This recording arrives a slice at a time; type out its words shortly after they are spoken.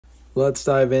Let's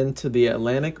dive into the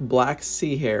Atlantic black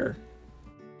sea hare.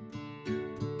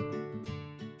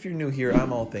 If you're new here,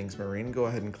 I'm All Things Marine. Go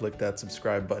ahead and click that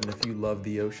subscribe button if you love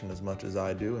the ocean as much as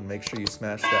I do, and make sure you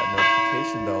smash that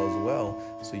notification bell as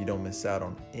well so you don't miss out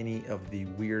on any of the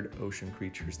weird ocean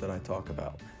creatures that I talk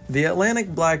about. The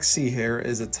Atlantic black sea hare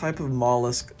is a type of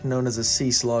mollusk known as a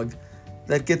sea slug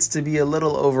that gets to be a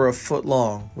little over a foot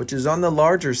long, which is on the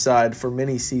larger side for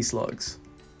many sea slugs.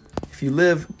 If you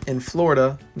live in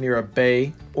Florida near a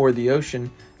bay or the ocean,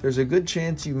 there's a good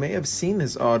chance you may have seen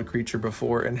this odd creature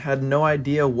before and had no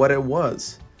idea what it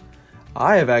was.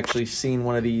 I have actually seen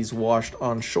one of these washed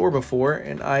on shore before,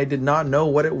 and I did not know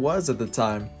what it was at the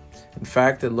time. In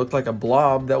fact, it looked like a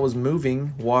blob that was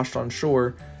moving, washed on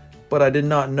shore, but I did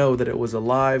not know that it was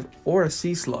alive or a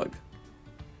sea slug.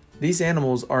 These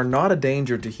animals are not a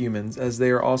danger to humans, as they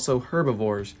are also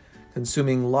herbivores,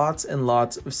 consuming lots and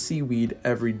lots of seaweed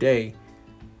every day.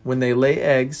 When they lay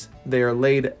eggs, they are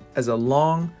laid as a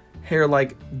long,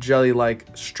 hair-like, jelly-like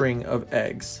string of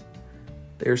eggs.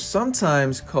 They are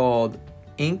sometimes called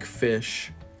ink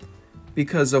fish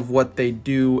because of what they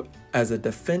do as a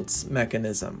defense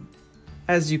mechanism.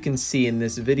 As you can see in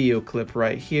this video clip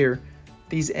right here,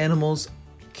 these animals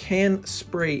can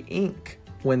spray ink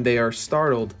when they are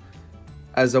startled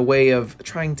as a way of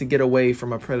trying to get away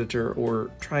from a predator or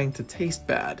trying to taste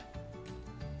bad.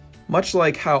 Much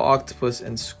like how octopus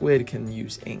and squid can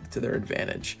use ink to their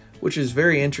advantage, which is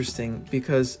very interesting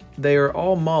because they are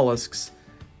all mollusks,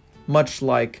 much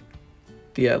like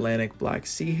the Atlantic black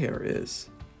sea hare is.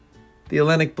 The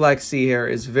Atlantic black sea hare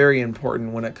is very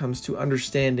important when it comes to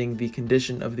understanding the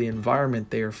condition of the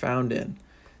environment they are found in.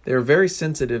 They are very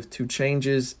sensitive to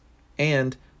changes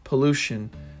and pollution,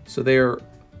 so they are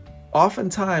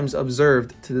oftentimes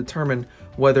observed to determine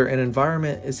whether an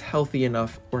environment is healthy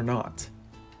enough or not,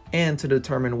 and to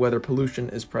determine whether pollution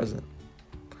is present.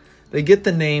 They get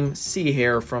the name sea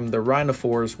hare from the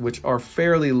rhinophores, which are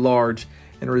fairly large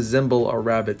and resemble a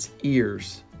rabbit's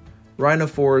ears.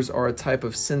 Rhinophores are a type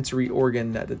of sensory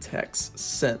organ that detects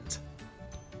scent.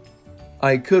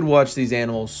 I could watch these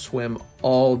animals swim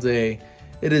all day.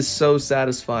 It is so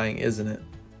satisfying, isn't it?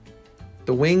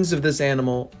 The wings of this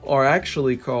animal are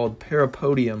actually called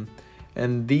parapodium,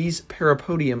 and these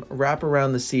parapodium wrap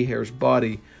around the sea hare's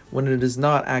body when it is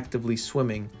not actively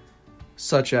swimming,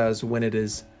 such as when it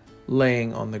is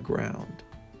laying on the ground.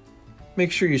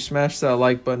 Make sure you smash that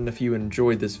like button if you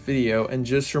enjoyed this video, and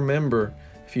just remember,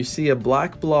 if you see a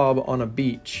black blob on a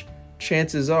beach,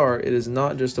 chances are it is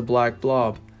not just a black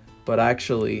blob, but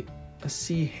actually a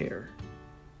sea hare.